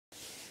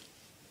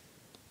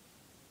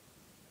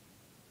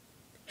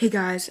Hey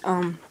guys,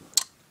 this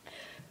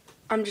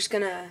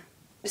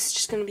is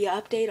just gonna be an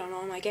update on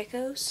all my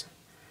geckos.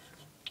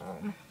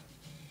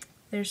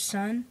 There's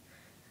Sun.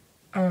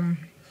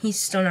 He's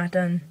still not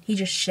done. He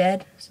just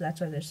shed, so that's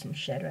why there's some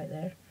shed right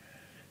there.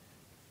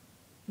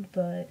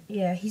 But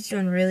yeah, he's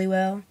doing really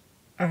well.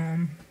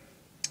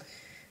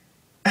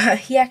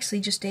 He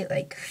actually just ate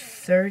like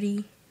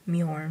 30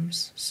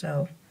 mealworms,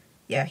 so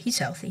yeah, he's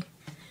healthy.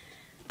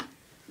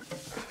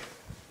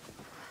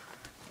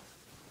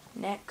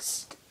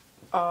 Next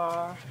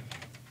are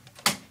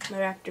my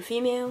raptor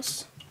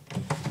females.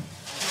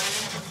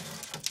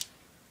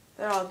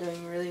 They're all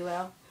doing really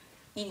well,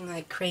 eating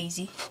like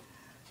crazy.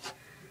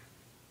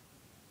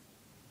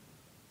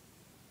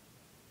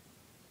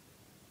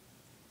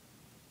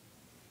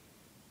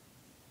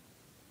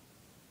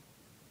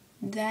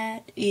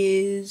 That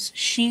is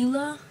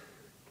Sheila.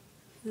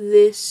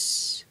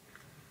 This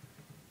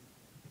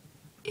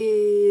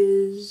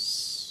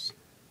is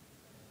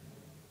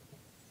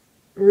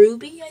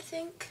Ruby, I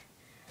think.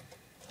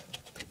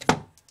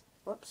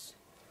 Whoops.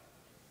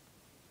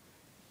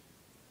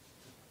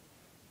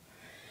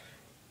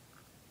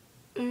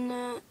 And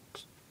that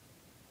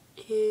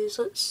is,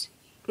 let's see.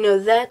 No,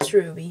 that's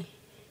Ruby.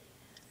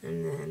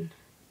 And then,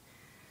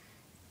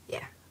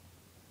 yeah.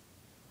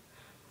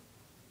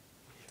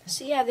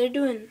 So yeah, they're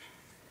doing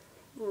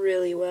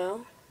really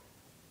well.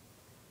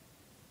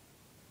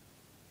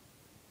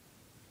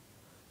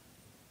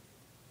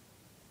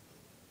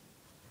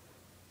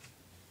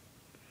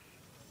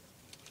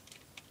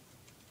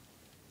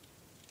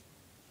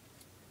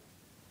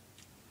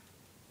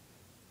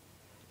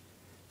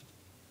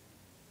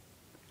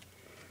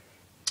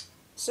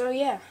 So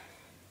yeah.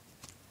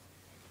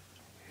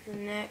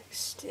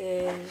 Next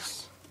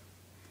is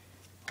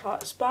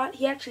Hotspot.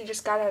 He actually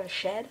just got out of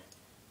shed.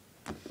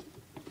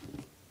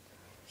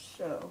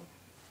 So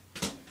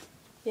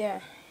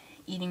yeah,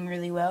 eating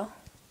really well.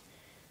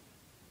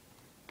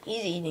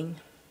 He's eating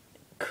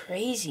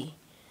crazy.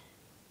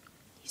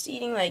 He's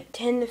eating like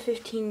 10 to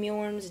 15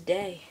 mealworms a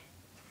day,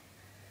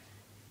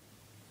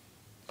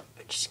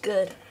 which is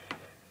good.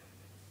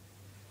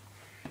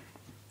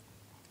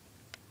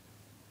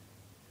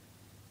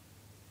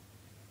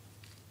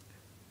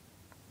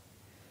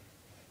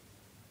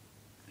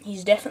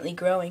 He's definitely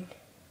growing.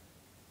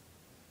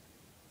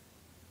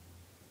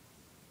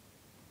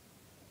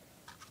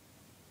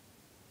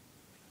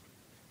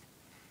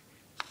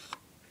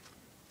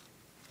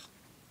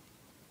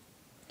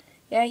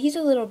 Yeah, he's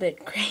a little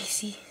bit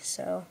crazy,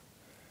 so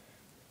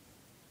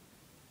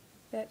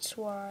that's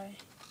why.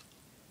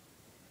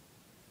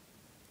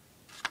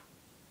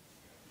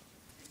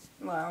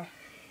 Well,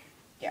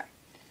 yeah.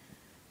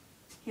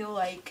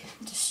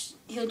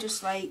 He'll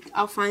just like,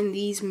 I'll find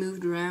these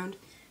moved around.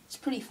 It's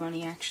pretty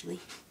funny,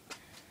 actually.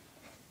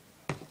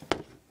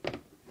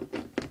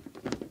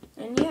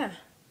 And yeah.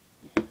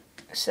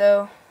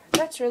 So,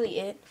 that's really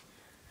it.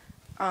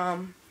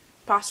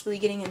 Possibly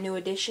getting a new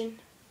edition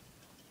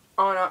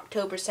on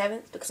October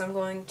 7th, because I'm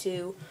going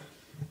to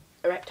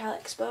a reptile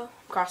expo.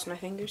 Cross my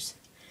fingers.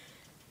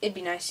 It'd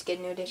be nice to get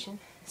a new edition.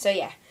 So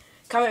yeah,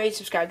 comment, rate,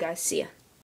 subscribe, guys. See ya.